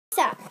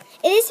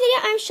In this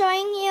video, I'm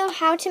showing you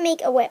how to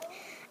make a whip.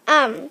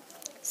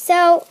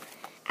 So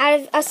out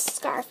of a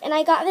scarf, and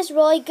I got this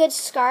really good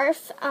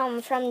scarf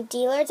from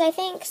Dillard's, I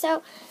think.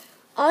 So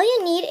all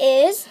you need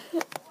is,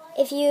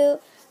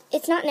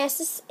 it's not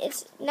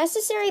it's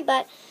necessary,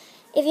 but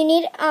if you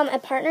need a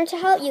partner to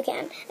help, you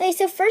can. Okay,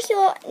 so first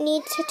you'll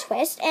need to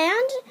twist,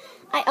 and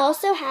I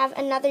also have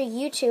another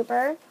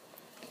YouTuber.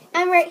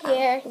 I'm right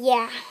here.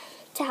 Yeah,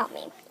 to help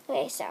me.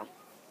 Okay, so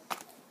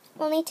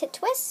we'll need to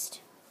twist.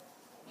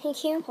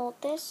 Thank you. Hold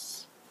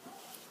this.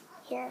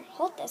 Here,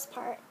 hold this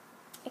part.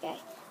 Okay.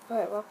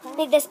 Wait, what part?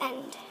 Make this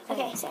end.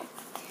 Okay, so.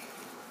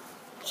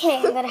 Okay,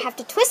 I'm going to have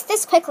to twist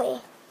this quickly.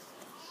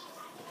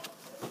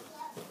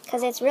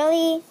 Because it's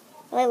really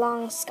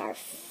long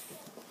scarf.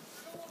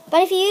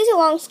 But if you use a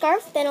long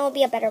scarf, then it will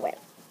be a better whip.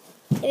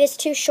 If it's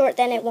too short,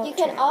 then it won't. You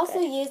can turn out also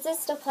good. use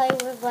this to play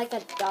with like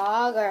a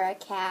dog or a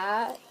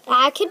cat.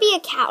 It could be a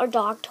cat or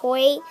dog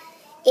toy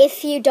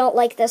if you don't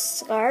like the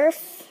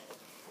scarf.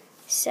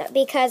 So,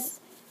 because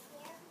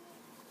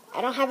I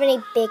don't have any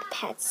big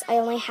pets. I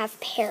only have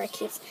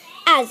parakeets,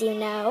 as you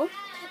know.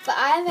 But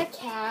I have a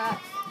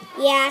cat.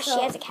 Yeah, she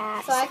has a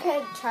cat. So I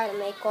could try to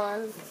make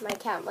one. My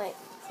cat might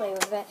play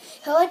with it.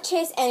 He'll like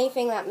chase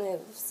anything that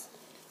moves.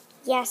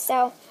 Yeah,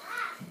 so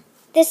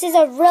this is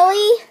a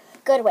really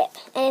good whip,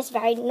 and it's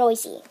very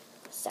noisy.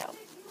 So,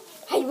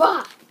 Hey,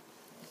 rah!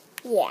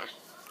 yeah.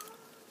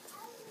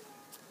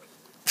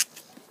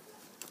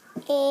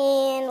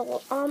 And we're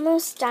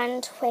almost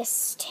done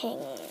twisting.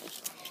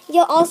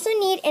 You'll also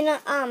need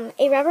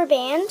a rubber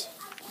band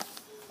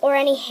or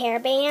any hair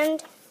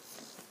band.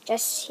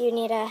 You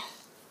need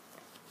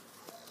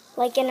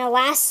like an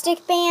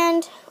elastic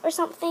band or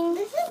something.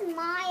 This is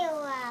my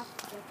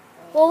elastic.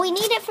 Well, we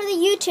need it for the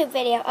YouTube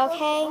video,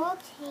 okay? All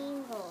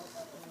tangled.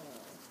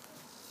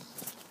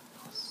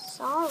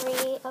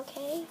 Sorry,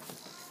 okay?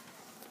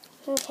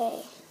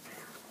 Okay.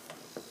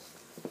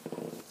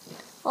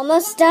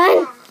 Almost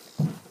done.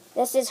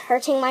 This is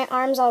hurting my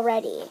arms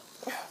already.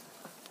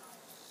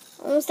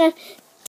 Almost done.